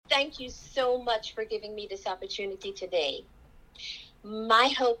Thank you so much for giving me this opportunity today. My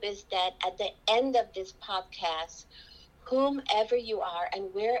hope is that at the end of this podcast, whomever you are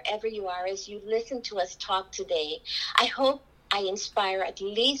and wherever you are, as you listen to us talk today, I hope I inspire at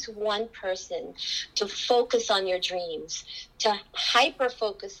least one person to focus on your dreams, to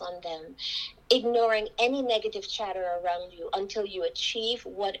hyper-focus on them, ignoring any negative chatter around you until you achieve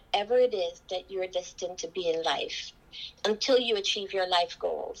whatever it is that you're destined to be in life, until you achieve your life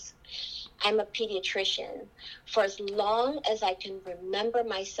goals. I'm a pediatrician. For as long as I can remember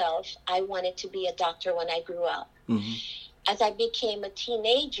myself, I wanted to be a doctor when I grew up. Mm-hmm. As I became a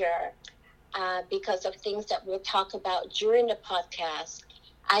teenager, because of things that we'll talk about during the podcast,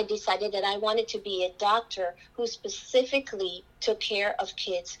 I decided that I wanted to be a doctor who specifically took care of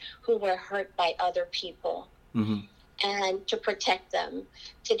kids who were hurt by other people. Mm-hmm. And to protect them.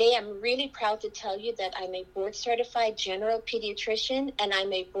 Today, I'm really proud to tell you that I'm a board certified general pediatrician and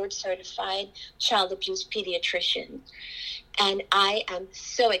I'm a board certified child abuse pediatrician. And I am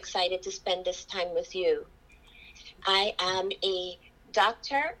so excited to spend this time with you. I am a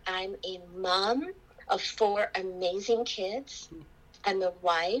doctor. I'm a mom of 4 amazing kids. I'm a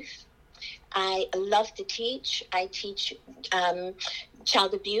wife. I love to teach. I teach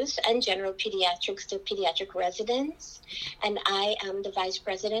child abuse and general pediatrics to pediatric residents. And I am the vice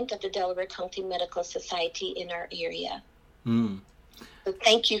president of the Delaware County Medical Society in our area. Mm. So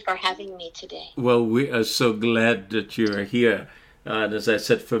thank you for having me today. Well, we are so glad that you're here. And as I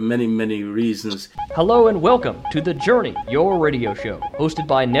said, for many, many reasons. Hello and welcome to The Journey, your radio show, hosted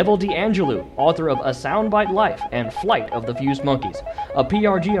by Neville D'Angelou, author of A Soundbite Life and Flight of the Fused Monkeys, a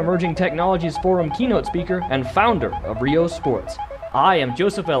PRG Emerging Technologies Forum keynote speaker and founder of Rio Sports. I am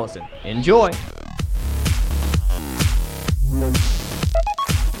Joseph Ellison. Enjoy!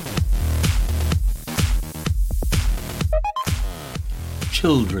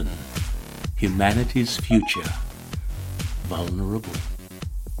 Children, humanity's future. Vulnerable.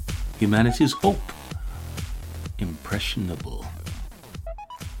 Humanity's hope. Impressionable.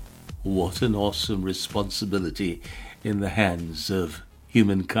 What an awesome responsibility in the hands of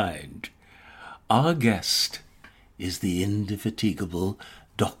humankind. Our guest is the indefatigable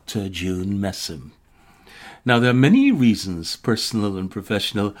Dr. June Messam. Now, there are many reasons, personal and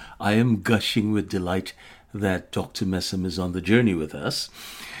professional, I am gushing with delight that Dr. Messam is on the journey with us.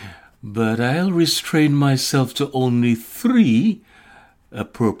 But I'll restrain myself to only 3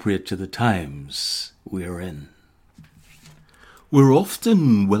 appropriate to the times we're in. We're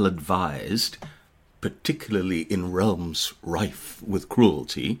often well advised, particularly in realms rife with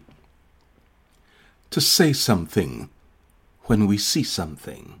cruelty, to say something when we see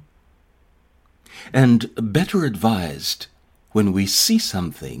something, and better advised when we see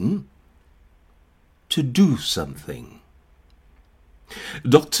something to do something.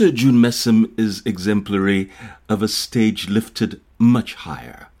 Dr. June Messam is exemplary of a stage lifted much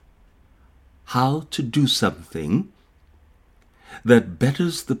higher. How to do something that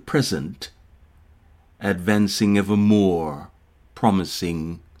betters the present, advancing ever more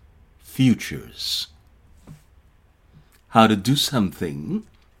promising futures. How to do something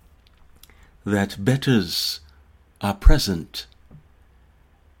that betters our present,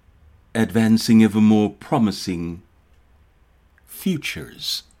 advancing ever more promising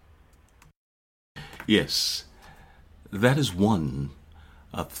futures. Yes, that is one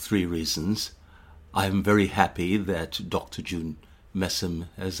of 3 reasons I am very happy that Dr. June Messam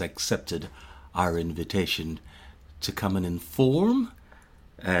has accepted our invitation to come and inform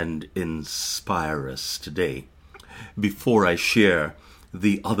and inspire us today. Before I share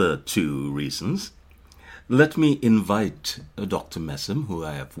the other 2 reasons, let me invite Dr. Messam, who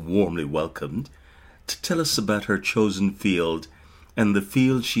I have warmly welcomed, to tell us about her chosen field and the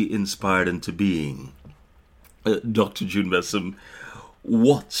field she inspired into being. Dr. June Messam,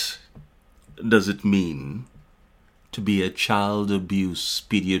 what does it mean to be a child abuse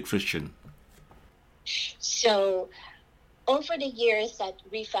pediatrician? So, over the years that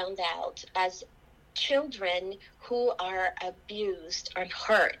we found out, as children who are abused or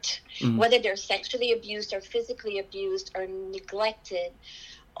hurt, whether they're sexually abused or physically abused or neglected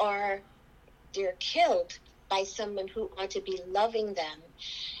or they're killed by someone who ought to be loving them,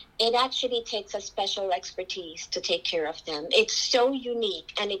 it actually takes a special expertise to take care of them. It's so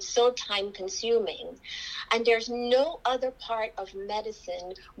unique and it's so time consuming. And there's no other part of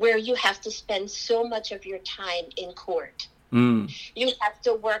medicine where you have to spend so much of your time in court. You have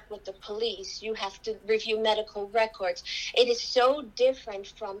to work with the police. You have to review medical records. It is so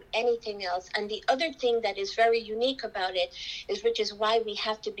different from anything else. And the other thing that is very unique about it is, which is why we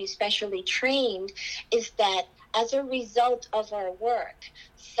have to be specially trained, is that as a result of our work,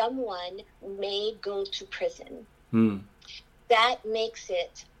 someone may go to prison. That makes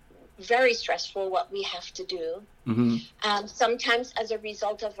it very stressful what we have to do. Sometimes as a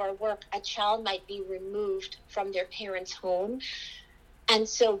result of our work, a child might be removed from their parents' home. And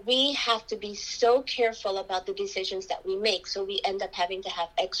so we have to be so careful about the decisions that we make. So we end up having to have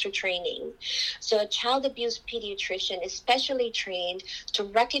extra training. So a child abuse pediatrician is specially trained to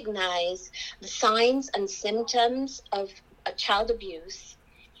recognize the signs and symptoms of a child abuse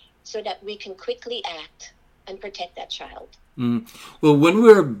so that we can quickly act and protect that child. Well, when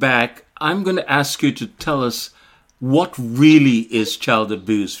we're back, I'm going to ask you to tell us what really is child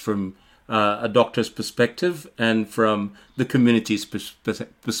abuse from a doctor's perspective and from the community's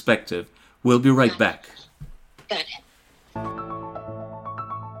perspective. We'll be right back. Got it.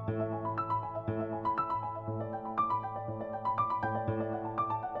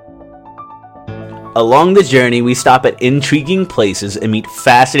 Along the journey, we stop at intriguing places and meet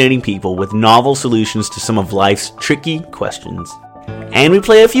fascinating people with novel solutions to some of life's tricky questions. And we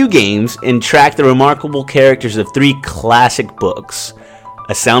play a few games and track the remarkable characters of 3 classic books: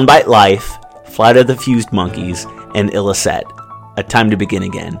 A Soundbite Life, Flight of the Fused Monkeys, and Ithe, A Time to Begin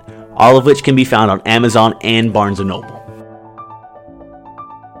Again, all of which can be found on Amazon and Barnes & Noble.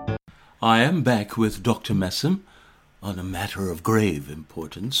 I am back with Dr. Messam on a matter of grave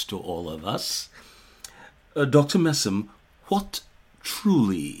importance to all of us. Dr. Messam, what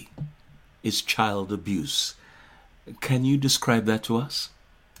truly is child abuse? Can you describe that to us?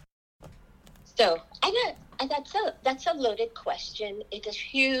 So, that's a loaded question. It's a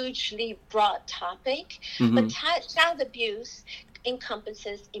hugely broad topic, but child abuse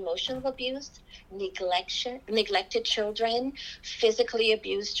encompasses emotional abuse, neglected children, physically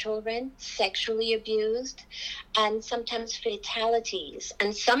abused children, sexually abused, and sometimes fatalities.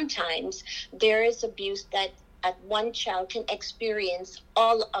 And sometimes there is abuse that one child can experience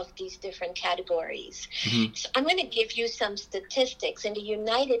all of these different categories. So I'm going to give you some statistics. In the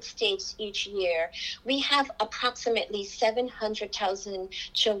United States each year, we have approximately 700,000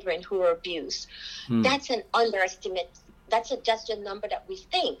 children who are abused. That's an underestimate. That's just a number that we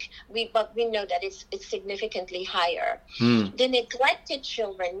think, but we know that it's significantly higher. The neglected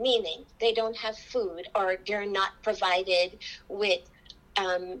children, meaning they don't have food or they're not provided with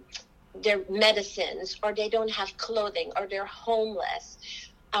their medicines, or they don't have clothing, or they're homeless,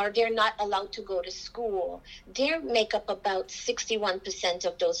 or they're not allowed to go to school. They make up about 61%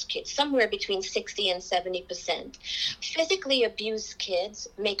 of those kids, somewhere between 60 and 70%. Physically abused kids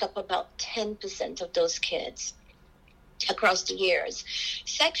make up about 10% of those kids across the years.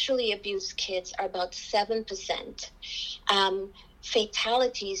 Sexually abused kids are about 7%.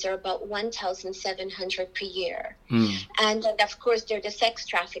 Fatalities are about 1,700 per year. And then, of course, there are the sex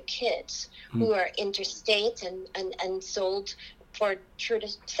trafficked kids who are interstate and sold through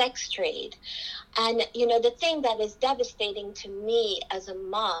the sex trade. And, the thing that is devastating to me as a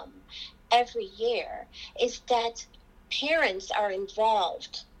mom every year is that parents are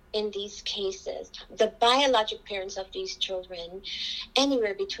involved in these cases, the biologic parents of these children,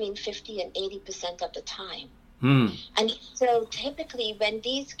 anywhere between 50 and 80% of the time. And so typically when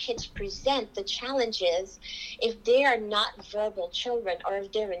these kids present the challenges, if they are not verbal children or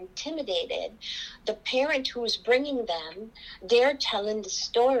if they're intimidated, the parent who's bringing them, they're telling the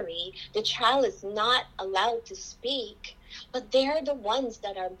story. The child is not allowed to speak, but they're the ones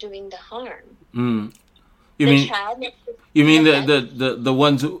that are doing the harm. You mean the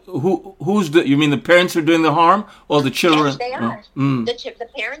ones you mean the parents are doing the harm or the children? Yes, they are. The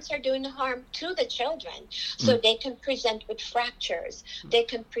parents are doing the harm to the children. So they can present with fractures. They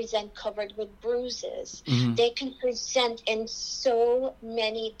can present covered with bruises. They can present in so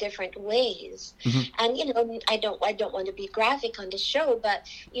many different ways. And I don't want to be graphic on the show, but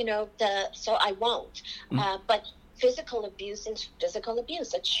so I won't. But physical abuse is physical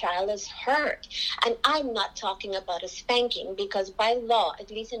abuse. A child is hurt. And I'm not talking about a spanking, because by law, at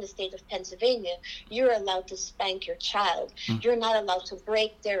least in the state of Pennsylvania, you're allowed to spank your child. You're not allowed to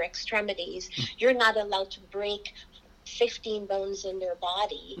break their extremities. You're not allowed to break 15 bones in their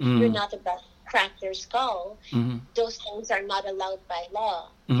body. You're not allowed to crack their skull. Those things are not allowed by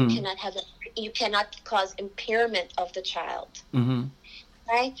law. You cannot cause impairment of the child.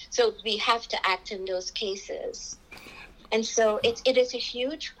 Right? So we have to act in those cases. And so it is a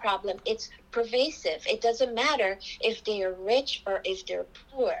huge problem. It's pervasive. It doesn't matter if they are rich or if they're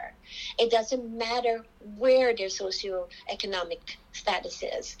poor. It doesn't matter where their socioeconomic status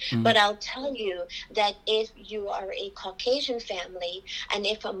is. But I'll tell you that if you are a Caucasian family and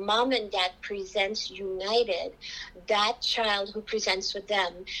if a mom and dad presents united, that child who presents with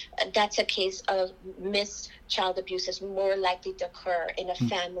them, that's a case of child abuse is more likely to occur in a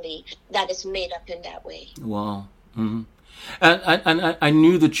family that is made up in that way. Wow. Mm-hmm. And I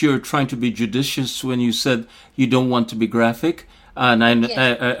knew that you're trying to be judicious when you said you don't want to be graphic, and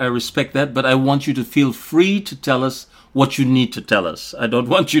I respect that, but I want you to feel free to tell us what you need to tell us. I don't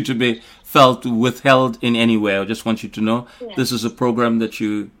want you to be felt withheld in any way. I just want you to know this is a program that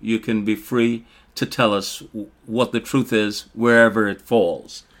you can be free to tell us what the truth is wherever it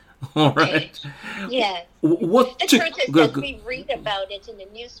falls. All right. Yes. What the truth is that we read about it in the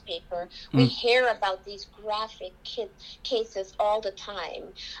newspaper. We hear about these graphic cases all the time.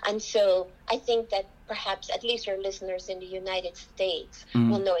 And so I think that perhaps at least your listeners in the United States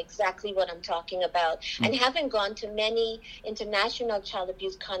will know exactly what I'm talking about. And having gone to many international child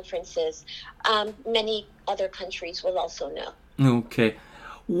abuse conferences, many other countries will also know. Okay.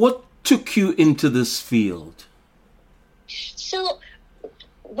 What took you into this field? So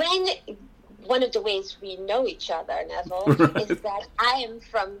one of the ways we know each other, Neville, is that I am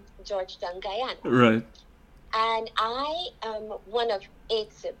from Georgetown, Guyana. Right. And I am one of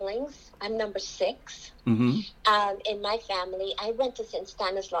 8 siblings. I'm number 6 in my family. I went to St.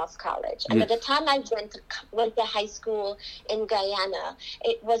 Stanislaus College. And at the time I went to high school in Guyana,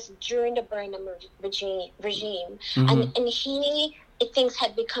 it was during the Burnham regime. And things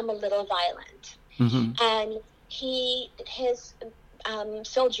had become a little violent. And his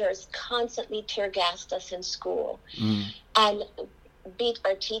soldiers constantly tear gassed us in school and beat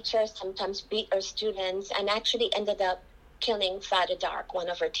our teachers, sometimes beat our students, and actually ended up killing Father Dark, one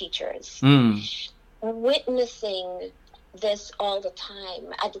of our teachers. Witnessing this all the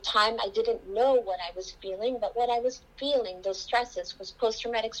time. At the time, I didn't know what I was feeling, but what I was feeling, those stresses, was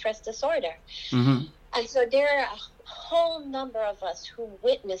post-traumatic stress disorder. And so there are a whole number of us who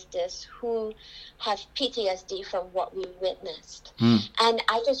witnessed this, who have PTSD from what we witnessed. And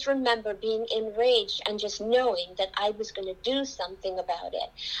I just remember being enraged and just knowing that I was going to do something about it.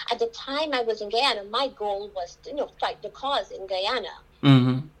 At the time I was in Guyana, my goal was to fight the cause in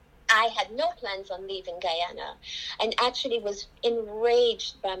Guyana. I had no plans on leaving Guyana, and actually was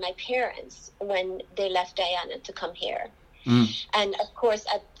enraged by my parents when they left Guyana to come here. And of course,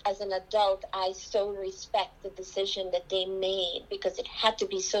 as an adult, I so respect the decision that they made, because it had to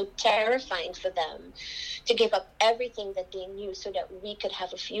be so terrifying for them to give up everything that they knew so that we could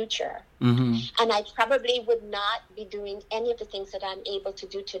have a future. And I probably would not be doing any of the things that I'm able to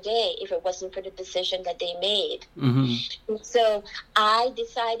do today if it wasn't for the decision that they made. And so I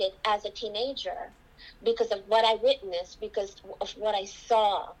decided as a teenager, because of what I witnessed, because of what I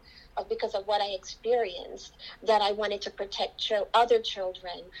saw, because of what I experienced, that I wanted to protect other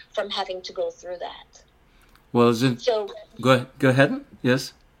children from having to go through that. Well, so go ahead.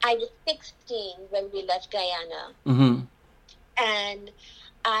 Yes. I was 16 when we left Guyana, and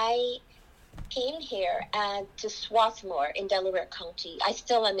I came here to Swarthmore in Delaware County. I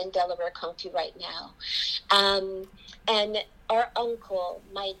still am in Delaware County right now, and our uncle,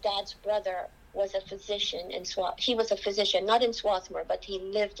 my dad's brother, was a physician in He was a physician, not in Swarthmore, but he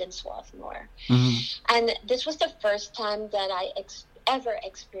lived in Swarthmore. And this was the first time that I ever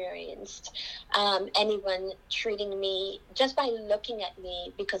experienced anyone treating me just by looking at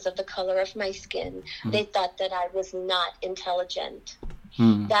me because of the color of my skin. They thought that I was not intelligent.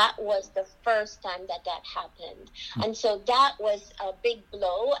 That was the first time that happened. And so that was a big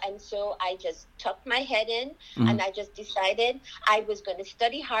blow. And so I just tucked my head in and I just decided I was going to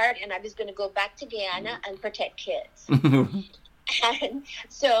study hard and I was going to go back to Guyana and protect kids. And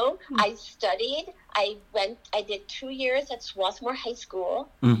so I studied. I did 2 years at Swarthmore High School.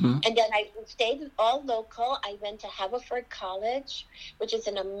 And then I stayed all local. I went to Haverford College, which is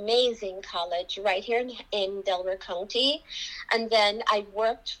an amazing college right here in Delaware County. And then I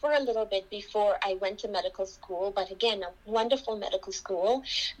worked for a little bit before I went to medical school. But again, a wonderful medical school,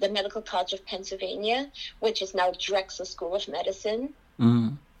 the Medical College of Pennsylvania, which is now Drexel School of Medicine.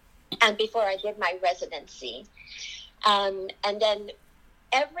 And before I did my residency. And then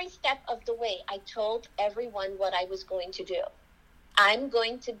every step of the way, I told everyone what I was going to do. I'm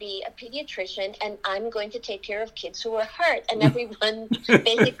going to be a pediatrician, and I'm going to take care of kids who are hurt. And everyone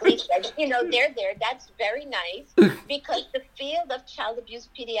basically said, they're there. That's very nice, because the field of child abuse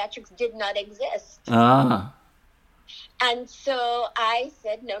pediatrics did not exist. And so I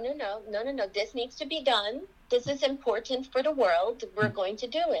said, no, this needs to be done. This is important for the world. We're going to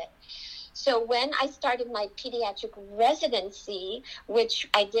do it. So when I started my pediatric residency, which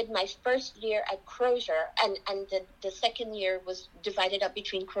I did my first year at Crozer, and the second year was divided up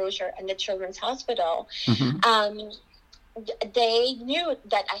between Crozer and the Children's Hospital, they knew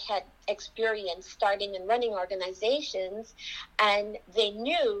that I had experience starting and running organizations, and they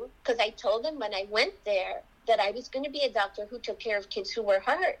knew, because I told them when I went there that I was going to be a doctor who took care of kids who were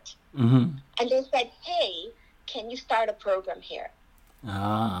hurt. And they said, hey, can you start a program here?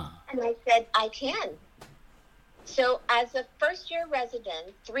 And I said, I can. So as a first-year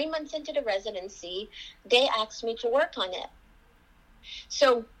resident, 3 months into the residency, they asked me to work on it.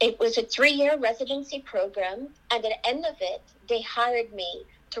 So it was a 3-year residency program, and at the end of it, they hired me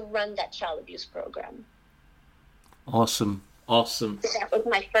to run that child abuse program. Awesome. So that was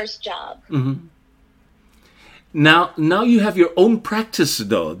my first job. Now you have your own practice,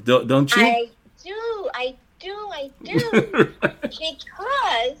 though, don't you? I do.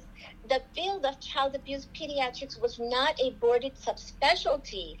 Because the field of child abuse pediatrics was not a boarded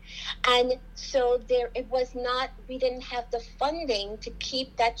subspecialty. And so we didn't have the funding to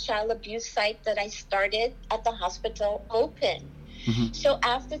keep that child abuse site that I started at the hospital open. So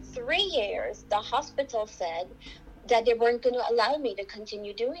after 3 years, the hospital said that they weren't going to allow me to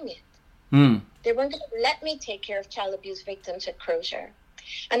continue doing it. They weren't going to let me take care of child abuse victims at Crozer.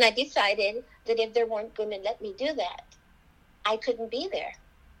 And I decided that if they weren't going to let me do that, I couldn't be there,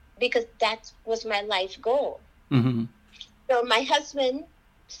 because that was my life goal. So my husband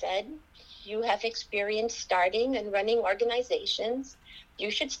said, you have experience starting and running organizations.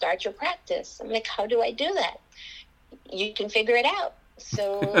 You should start your practice. I'm like, how do I do that? You can figure it out.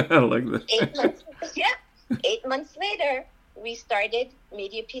 So I like that. 8 months later, we started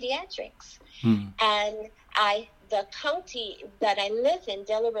Media Pediatrics. And the county that I live in,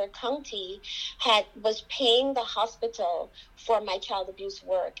 Delaware County, was paying the hospital for my child abuse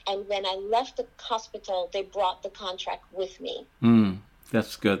work. And when I left the hospital, they brought the contract with me.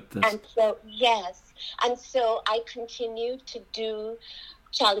 That's good. And so I continued to do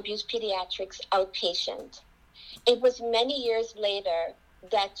child abuse pediatrics outpatient. It was many years later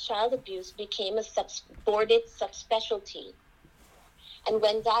that child abuse became a boarded subspecialty. And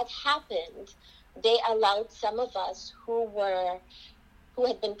when that happened, they allowed some of us who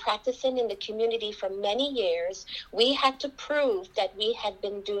had been practicing in the community for many years. We had to prove that we had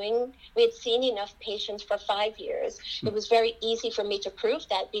seen enough patients for 5 years. It was very easy for me to prove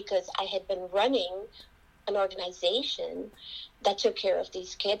that because I had been running an organization that took care of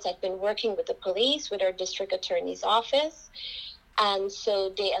these kids. I'd been working with the police, with our district attorney's office. And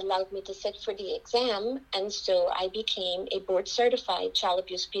so they allowed me to sit for the exam, and so I became a board certified child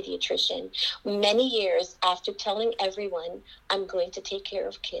abuse pediatrician many years after telling everyone I'm going to take care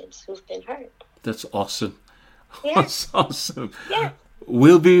of kids who've been hurt. That's awesome. Yeah. That's awesome. Yeah.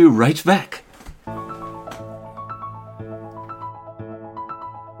 We'll be right back.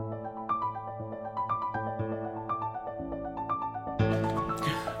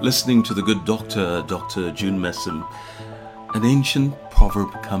 Listening to the good doctor, Dr. June Messam, an ancient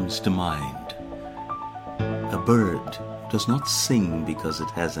proverb comes to mind. A bird does not sing because it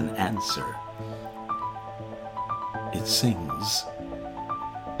has an answer. It sings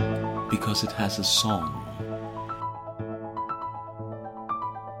because it has a song.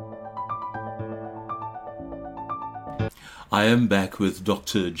 I am back with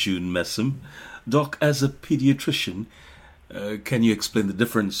Dr. June Messam. Doc, as a pediatrician, can you explain the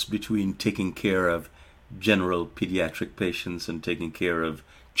difference between taking care of general pediatric patients and taking care of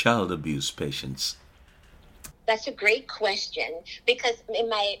child abuse patients? That's a great question, because in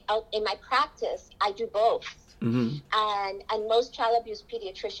my practice I do both. And most child abuse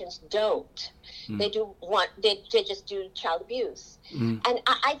pediatricians don't. They just do child abuse. And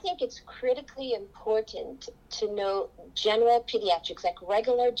I think it's critically important to know general pediatrics, like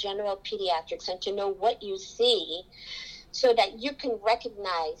regular general pediatrics, and to know what you see so that you can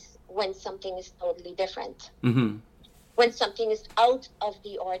recognize when something is totally different. When something is out of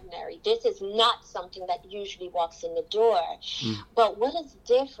the ordinary. This is not something that usually walks in the door. But what is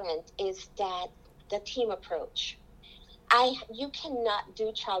different is that the team approach. You cannot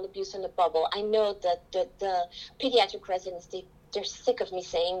do child abuse in a bubble. I know that the pediatric residents, they're sick of me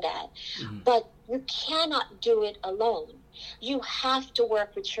saying that. But you cannot do it alone. You have to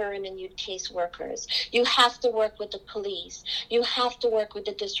work with children and youth caseworkers. You have to work with the police. You have to work with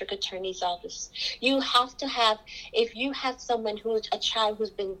the district attorney's office. You have to have, if you have a child who's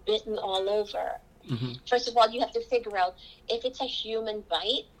been bitten all over, first of all, you have to figure out if it's a human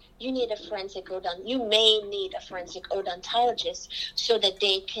bite, you need a forensic you may need a forensic odontologist so that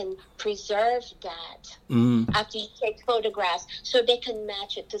they can preserve that after you take photographs, so they can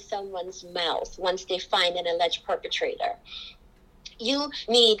match it to someone's mouth once they find an alleged perpetrator. You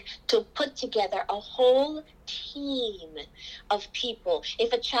need to put together a whole team of people.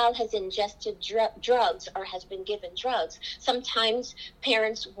 If a child has ingested drugs or has been given drugs, sometimes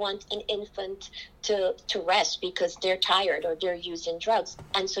parents want an infant to rest because they're tired or they're using drugs.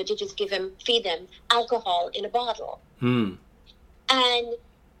 And so they just feed them alcohol in a bottle. And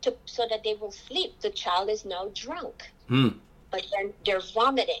so that they will sleep. The child is now drunk, but then they're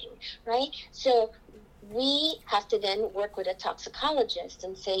vomiting, right? So we have to then work with a toxicologist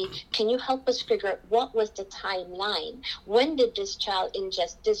and say, can you help us figure out what was the timeline? When did this child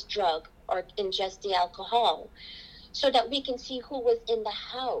ingest this drug or ingest the alcohol? So that we can see who was in the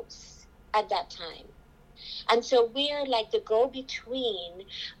house at that time. And so we're like the go-between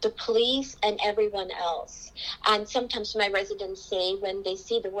the police and everyone else. And sometimes my residents say, when they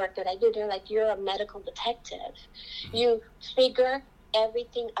see the work that I do, they're like, you're a medical detective. You figure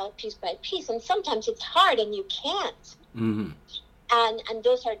everything out piece by piece, and sometimes it's hard and you can't. And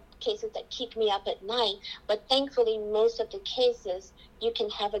those are cases that keep me up at night, but thankfully most of the cases you can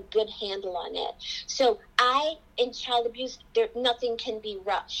have a good handle on it. So in child abuse, nothing can be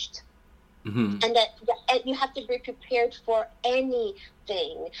rushed. And that you have to be prepared for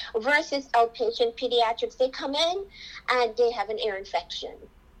anything. Versus outpatient pediatrics, they come in and they have an ear infection.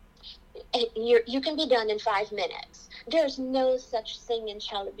 You can be done in 5 minutes. There's no such thing in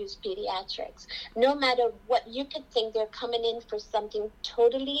child abuse pediatrics. No matter what you could think, they're coming in for something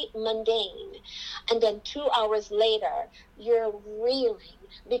totally mundane. And then 2 hours later, you're reeling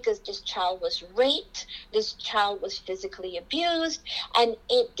because this child was raped, this child was physically abused, and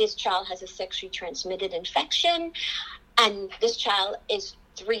this child has a sexually transmitted infection, and this child is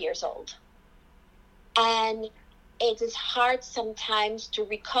 3 years old. And it is hard sometimes to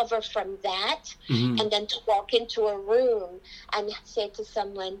recover from that and then to walk into a room and say to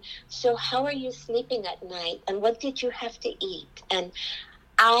someone, so how are you sleeping at night? And what did you have to eat? And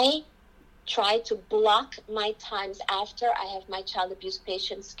I try to block my times after I have my child abuse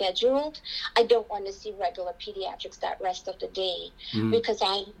patients scheduled. I don't want to see regular pediatrics that rest of the day because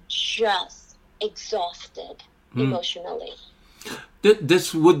I'm just exhausted emotionally.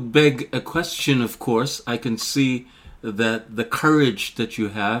 This would beg a question, of course. I can see that the courage that you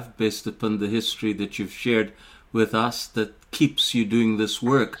have, based upon the history that you've shared with us, that keeps you doing this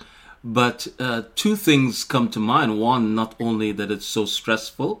work. But 2 things come to mind. One, not only that it's so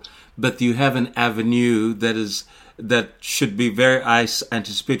stressful, but you have an avenue that should be I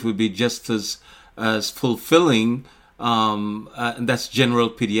anticipate would be just as fulfilling, and that's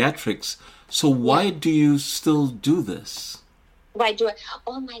general pediatrics. So why do you still do this? Why do I?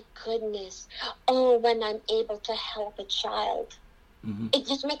 Oh my goodness. Oh, when I'm able to help a child. It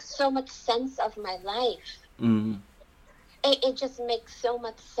just makes so much sense of my life. It just makes so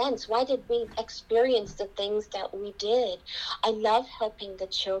much sense. Why did we experience the things that we did? I love helping the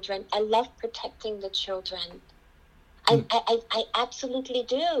children. I love protecting the children. I absolutely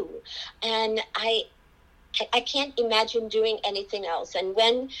do. And I can't imagine doing anything else. And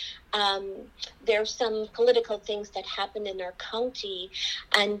when there's some political things that happened in our county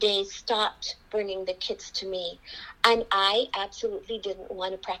and they stopped bringing the kids to me, and I absolutely didn't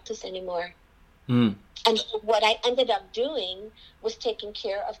want to practice anymore. And what I ended up doing was taking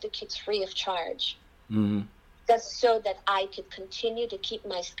care of the kids free of charge. Just so that I could continue to keep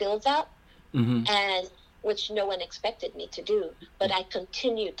my skills up, and which no one expected me to do, but I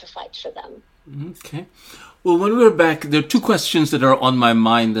continued to fight for them. Okay. Well, when we're back, there are 2 questions that are on my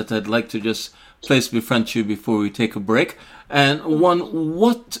mind that I'd like to just place before you before we take a break. And one,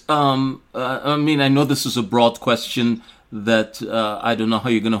 what, I mean, I know this is a broad question that I don't know how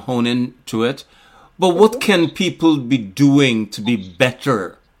you're going to hone into it, but what can people be doing to be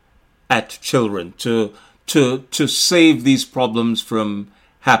better at children, to save these problems from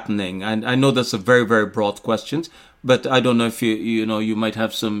happening? And I know that's a very, very broad question, but I don't know if you might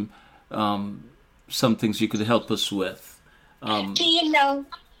have some things you could help us with. Do you know,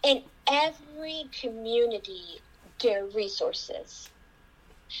 in every community, there are resources.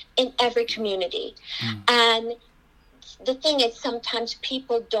 In every community. And the thing is, sometimes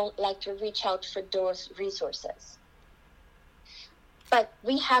people don't like to reach out for those resources. But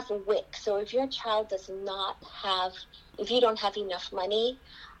we have a WIC. So if your child if you don't have enough money,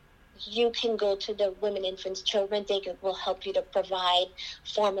 you can go to the Women, Infants, Children. They will help you to provide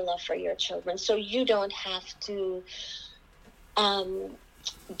formula for your children. So you don't have to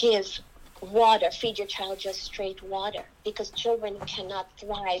give water, feed your child just straight water, because children cannot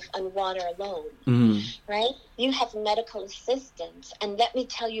thrive on water alone, right? You have medical assistants, and let me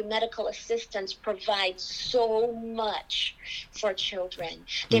tell you, medical assistants provide so much for children.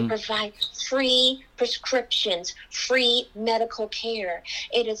 They provide free prescriptions, free medical care.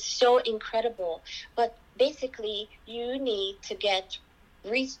 It is so incredible. But basically, you need to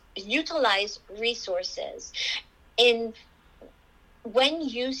utilize resources. When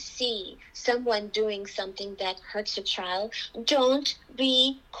you see someone doing something that hurts a child, don't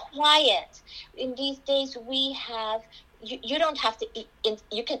be quiet. In these days, you don't have to,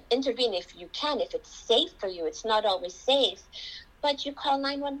 you can intervene if you can, if it's safe for you. It's not always safe. But you call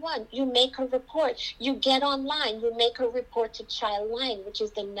 911, you make a report, you get online, you make a report to Childline, which is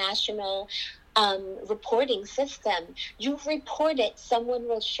the national reporting system. You report it, someone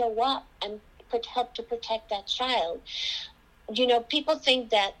will show up and help to protect that child. You know, people think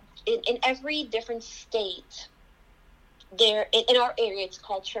that in every different state, in our area, it's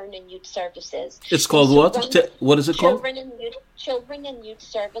called Children and Youth Services. It's called what? What is it called? Children and Youth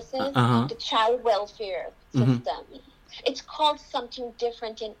Services, the child welfare system. It's called something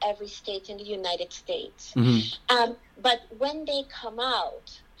different in every state in the United States. But when they come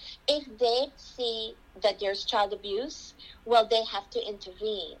out, if they see that there's child abuse, well, they have to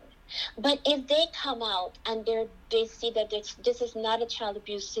intervene. But if they come out and they see that this is not a child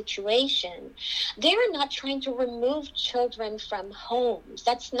abuse situation, they're not trying to remove children from homes.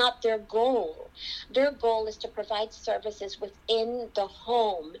 That's not their goal. Their goal is to provide services within the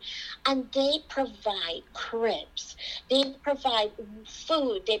home. And they provide cribs. They provide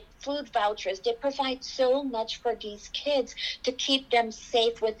food vouchers. They provide so much for these kids to keep them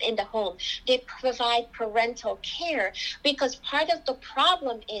safe within the home. They provide parental care, because part of the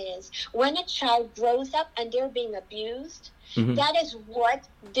problem is when a child grows up and they're being abused, that is what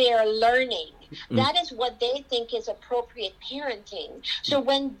they're learning. That is what they think is appropriate parenting. So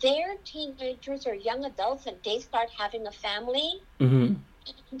when they're teenagers or young adults and they start having a family,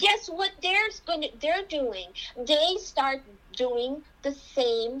 guess what they're doing? They start doing the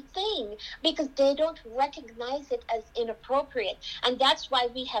same thing because they don't recognize it as inappropriate. And that's why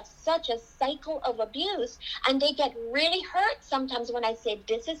we have such a cycle of abuse, and they get really hurt sometimes when I say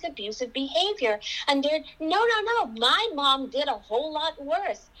this is abusive behavior, and they're no, my mom did a whole lot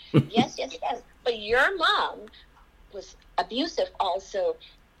worse. yes, but your mom was abusive also.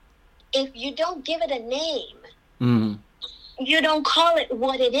 If you don't give it a name, you don't call it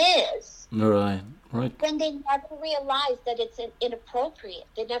what it is. Right. Then they never realize that it's inappropriate.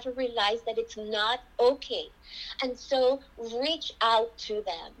 They never realize that it's not okay. And so reach out to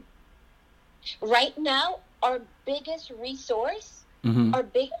them. Right now, our biggest resource, our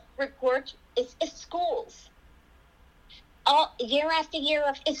biggest report is schools. Year after year,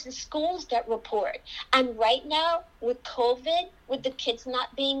 it's the schools that report. And right now, with COVID, with the kids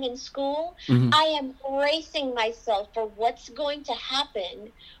not being in school, I am bracing myself for what's going to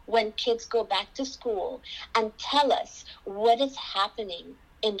happen when kids go back to school and tell us what is happening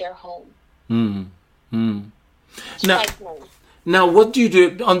in their home. Now, what do you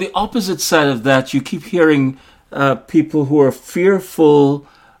do? On the opposite side of that, you keep hearing people who are fearful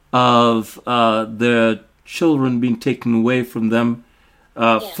of their children being taken away from them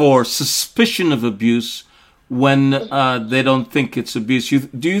for suspicion of abuse when they don't think it's abuse.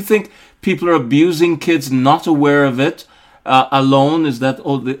 Do you think people are abusing kids not aware of it alone? Is that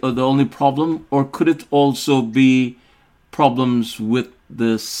the only problem? Or could it also be problems with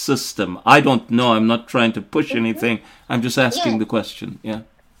the system? I don't know. I'm not trying to push anything. I'm just asking the question. Yeah.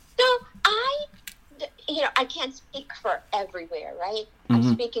 So I can't speak for everywhere, right? I'm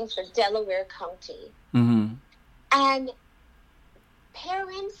speaking for Delaware County. And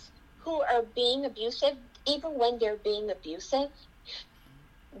parents who are being abusive, even when they're being abusive,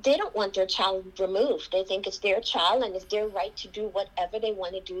 they don't want their child removed. They think it's their child and it's their right to do whatever they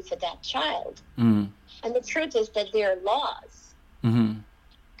want to do to that child. And the truth is that there are laws. And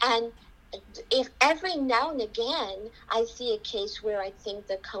if every now and again I see a case where I think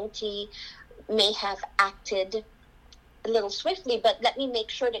the county may have acted a little swiftly, but let me make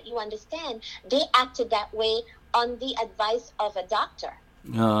sure that you understand, they acted that way on the advice of a doctor.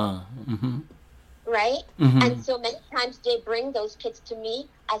 Right? And so many times they bring those kids to me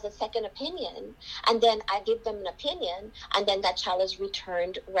as a second opinion, and then I give them an opinion, and then that child is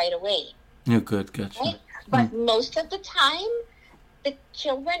returned right away. Good, gotcha. Right? But most of the time, the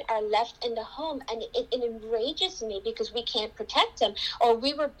children are left in the home, and it enrages me because we can't protect them. Or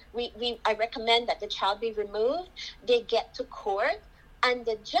I recommend that the child be removed. They get to court, and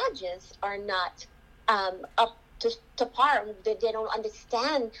the judges are not up to par. They don't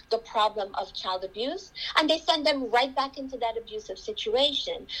understand the problem of child abuse, and they send them right back into that abusive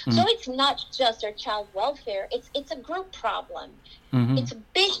situation. So it's not just our child welfare, it's a group problem. It's a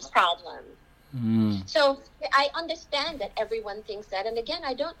big problem. So I understand that everyone thinks that, and again,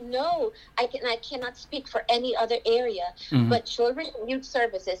 I don't know, I cannot speak for any other area, but Children and Youth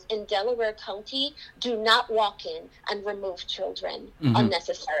Services in Delaware County do not walk in and remove children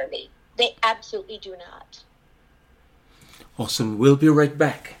unnecessarily. They absolutely do not. Awesome. We'll be right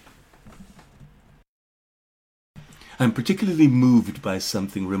back. I'm particularly moved by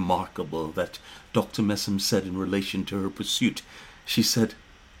something remarkable that Dr. Messam said in relation to her pursuit. She said,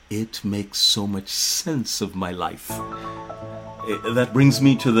 "It makes so much sense of my life." That brings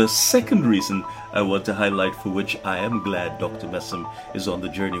me to the second reason I want to highlight, for which I am glad Dr. Messam is on the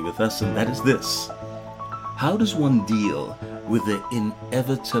journey with us, and that is this. How does one deal with the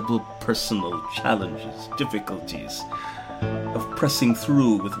inevitable personal challenges, difficulties of pressing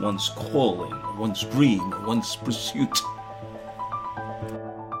through with one's calling, one's dream, one's pursuit?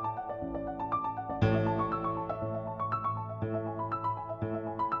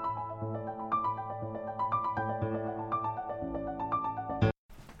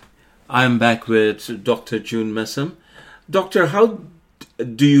 I'm back with Dr. June Messam. Doctor, how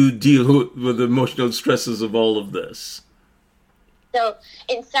do you deal with the emotional stresses of all of this? So,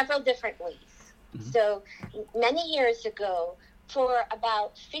 in several different ways. So, many years ago, for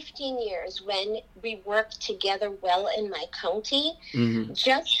about 15 years, when we worked together well in my county,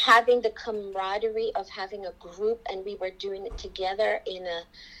 just having the camaraderie of having a group, and we were doing it together in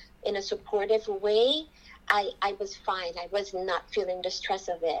a supportive way, I was fine. I was not feeling the stress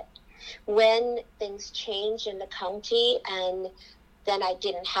of it. When things changed in the county, and then I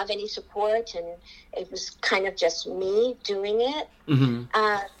didn't have any support, and it was kind of just me doing it,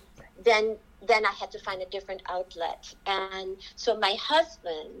 then I had to find a different outlet. And so my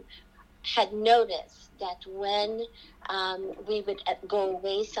husband had noticed that when we would go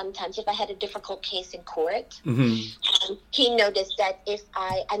away sometimes, if I had a difficult case in court, he noticed that if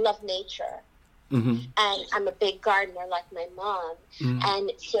I love nature, and I'm a big gardener like my mom.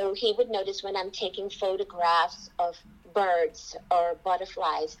 And so he would notice when I'm taking photographs of birds or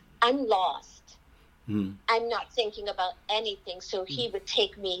butterflies, I'm lost. I'm not thinking about anything. So he would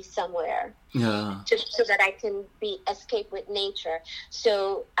take me somewhere so that I can escape with nature.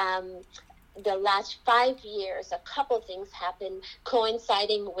 So the last 5 years, a couple things happened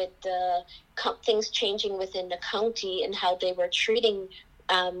coinciding with the things changing within the county and how they were treating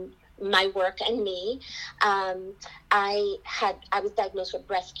my work and me. I was diagnosed with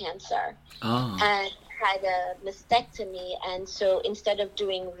breast cancer and had a mastectomy, and so instead of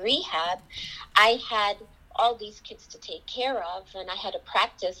doing rehab, I had all these kids to take care of, and I had a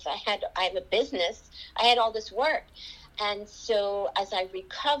practice, I have a business, I had all this work. And so as I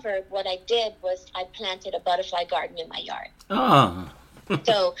recovered, what I did was I planted a butterfly garden in my yard.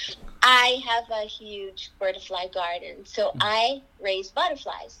 So I have a huge butterfly garden. So I raise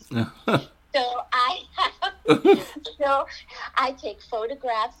butterflies. So I take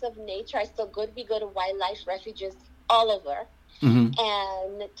photographs of nature. We go to wildlife refuges all over,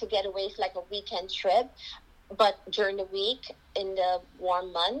 and to get away for like a weekend trip. But during the week, in the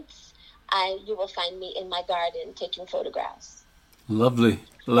warm months, you will find me in my garden taking photographs. Lovely.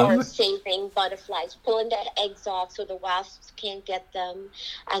 Or saving butterflies, pulling their eggs off so the wasps can't get them,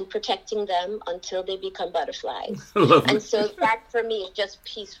 and protecting them until they become butterflies. And so that for me is just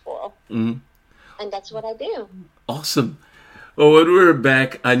peaceful. And that's what I do. Awesome. Well, when we're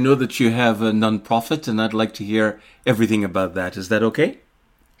back, I know that you have a nonprofit, and I'd like to hear everything about that. Is that okay?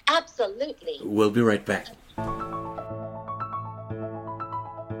 Absolutely. We'll be right back.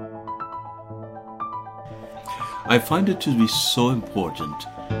 I find it to be so important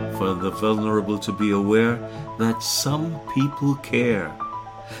for the vulnerable to be aware that some people care.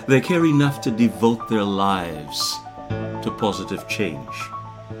 They care enough to devote their lives to positive change.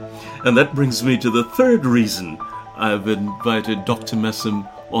 And that brings me to the third reason I've invited Dr. Messam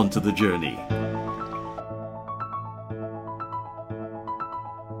onto the journey.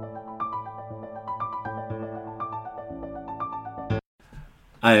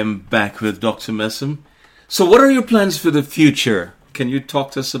 I am back with Dr. Messam. So what are your plans for the future? Can you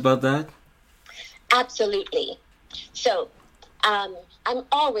talk to us about that? Absolutely. So I'm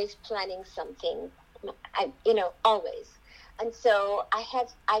always planning something, always. And so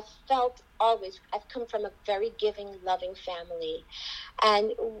I've come from a very giving, loving family.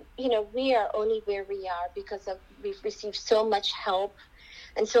 And, we are only where we are because we've received so much help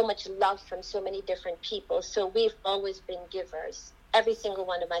and so much love from so many different people. So we've always been givers, every single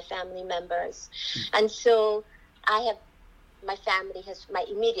one of my family members. And so my family my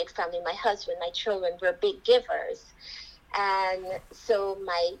immediate family, my husband, my children were big givers. And so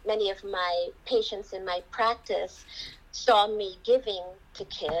many of my patients in my practice saw me giving to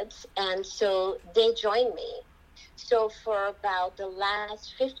kids, and so they joined me. So for about the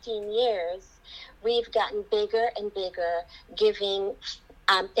last 15 years, we've gotten bigger and bigger, giving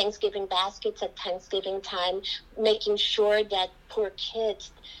Thanksgiving baskets at Thanksgiving time, making sure that poor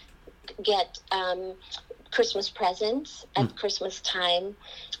kids get Christmas presents at Christmas time.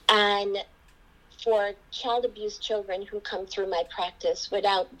 And for child abuse children who come through my practice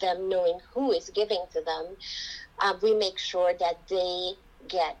without them knowing who is giving to them, we make sure that they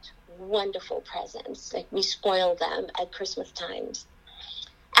get wonderful presents. Like, we spoil them at Christmas times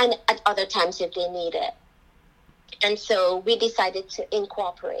and at other times if they need it. And so we decided to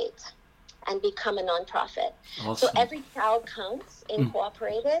incorporate and become a nonprofit. Awesome. So Every Child Counts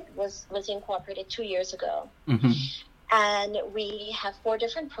Incorporated was incorporated 2 years ago. Mm-hmm. And we have 4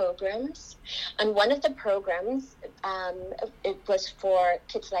 different programs. And one of the programs, it was for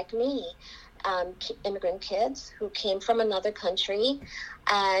kids like me, immigrant kids who came from another country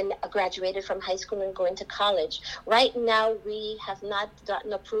and graduated from high school and going to college. Right now, we have not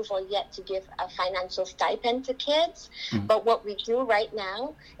gotten approval yet to give a financial stipend to kids. But what we do right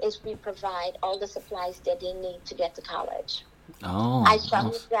now is we provide all the supplies that they need to get to college. Oh, I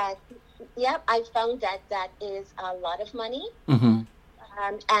found that that is a lot of money. Mm-hmm.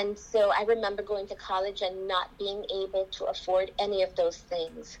 And so I remember going to college and not being able to afford any of those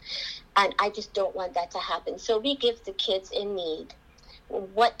things. And I just don't want that to happen. So we give the kids in need,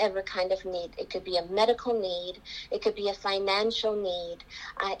 whatever kind of need. It could be a medical need. It could be a financial need.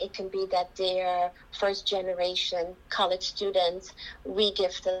 It can be that they're first generation college students. We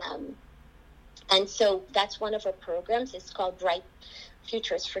give to them. And so that's one of our programs. It's called Bright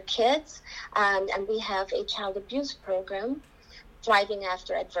Futures for Kids. And we have a child abuse program, Thriving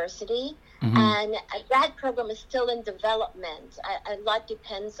After Adversity. Mm-hmm. And that program is still in development. A lot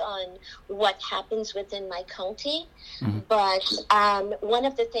depends on what happens within my county. Mm-hmm. But one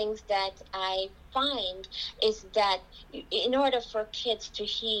of the things that I find is that in order for kids to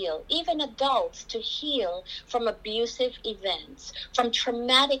heal, even adults to heal from abusive events, from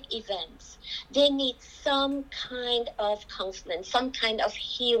traumatic events, they need some kind of counseling, some kind of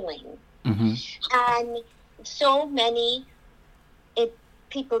healing. Mm-hmm. And so many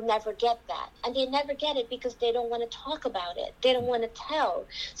people never get that. And they never get it because they don't want to talk about it. They don't want to tell.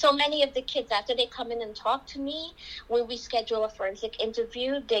 So many of the kids, after they come in and talk to me, when we schedule a forensic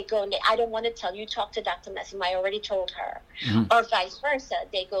interview, they go, I don't want to tell you, talk to Dr. Messam, I already told her. Mm-hmm. Or vice versa.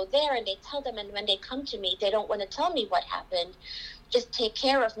 They go there and they tell them, and when they come to me, they don't want to tell me what happened. Just take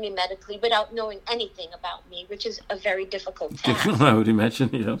care of me medically without knowing anything about me, which is a very difficult task. I would imagine,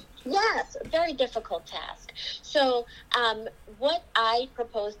 yeah. Yes, a very difficult task. So what I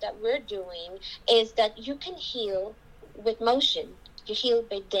propose that we're doing is that you can heal with motion. You heal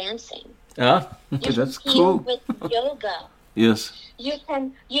by dancing. Ah, you that's can heal cool. with yoga. Yes.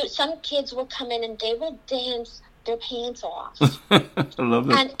 Some kids will come in and they will dance their pants off. I love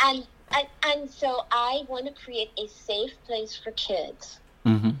it. And so I want to create a safe place for kids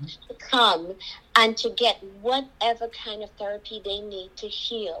mm-hmm. to come and to get whatever kind of therapy they need to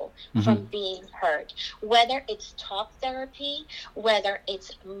heal mm-hmm. from being hurt. Whether it's talk therapy, whether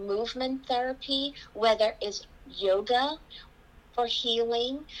it's movement therapy, whether it's yoga for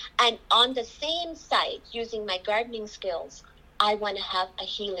healing. And on the same site, using my gardening skills, I want to have a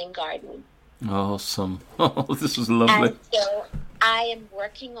healing garden. Awesome. Oh, this is lovely. And so I am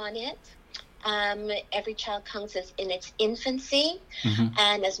working on it. Every Child Counts is in its infancy. Mm-hmm.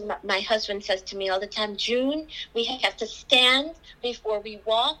 And as my husband says to me all the time, June, we have to stand before we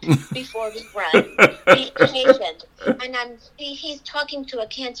walk, before we run. Be patient. And he's talking to a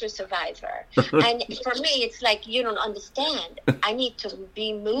cancer survivor. And for me, it's like, you don't understand. I need to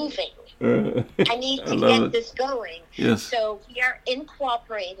be moving. I need to get this going. Yes. So we are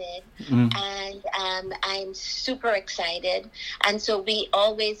incorporated, and I'm super excited. And so we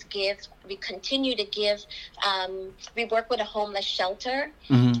continue to give. We work with a homeless shelter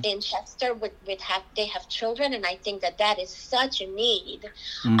in Chester. They have children, and I think that is such a need.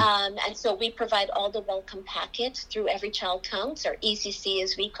 And so we provide all the welcome packets through Every Child Counts, or ECC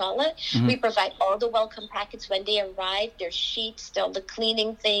as we call it. We provide all the welcome packets when they arrive. Their sheets, all the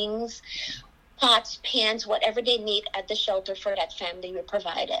cleaning things, pots, pans, whatever they need at the shelter for that family, we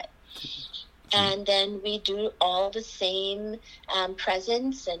provide it. And then we do all the same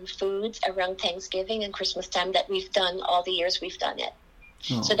presents and foods around Thanksgiving and Christmas time that we've done all the years we've done it.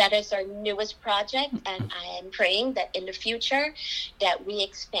 Oh. So that is our newest project, and I am praying that in the future that we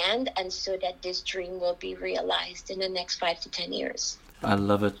expand, and so that this dream will be realized in the next 5 to 10 years. I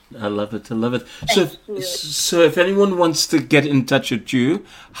love it. I love it. Thank you. So if anyone wants to get in touch with you,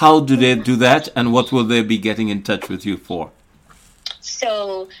 how do they do that, and what will they be getting in touch with you for?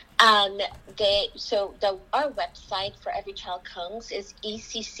 So our website for Every Child Comes is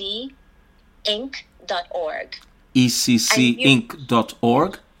eccinc.org.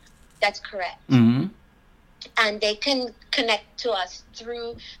 eccinc.org? That's correct. Mm-hmm. And they can connect to us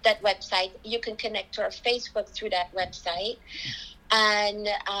through that website. You can connect to our Facebook through that website. And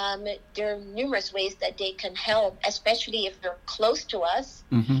there are numerous ways that they can help, especially if they're close to us.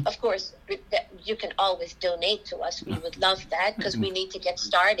 Mm-hmm. Of course, you can always donate to us. We would love that because we need to get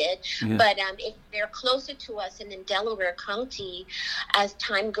started. Yeah. But if they're closer to us and in Delaware County, as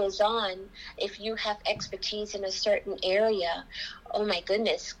time goes on, if you have expertise in a certain area, oh my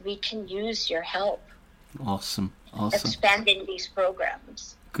goodness, we can use your help. Awesome. Expanding these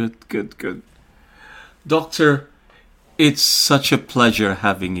programs. Good. Doctor, it's such a pleasure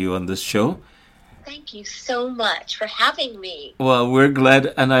having you on this show. Thank you so much for having me. Well, we're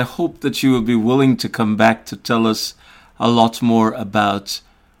glad, and I hope that you will be willing to come back to tell us a lot more about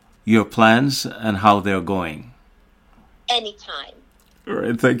your plans and how they're going. Anytime. All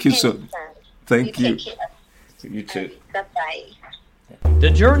right, thank you so much. Thank you. Take care. You too. Bye-bye.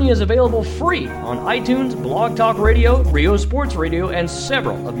 The Journey is available free on iTunes, Blog Talk Radio, Rio Sports Radio, and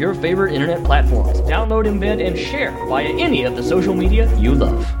several of your favorite internet platforms. Download, embed, and share via any of the social media you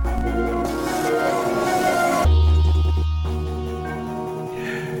love.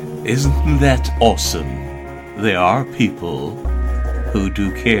 Isn't that awesome? There are people who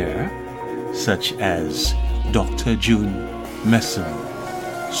do care, such as Dr. June Messam.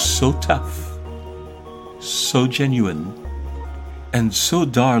 So tough, so genuine, and so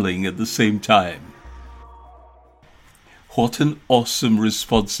darling at the same time. What an awesome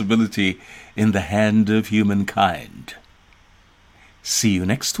responsibility in the hand of humankind. See you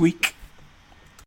next week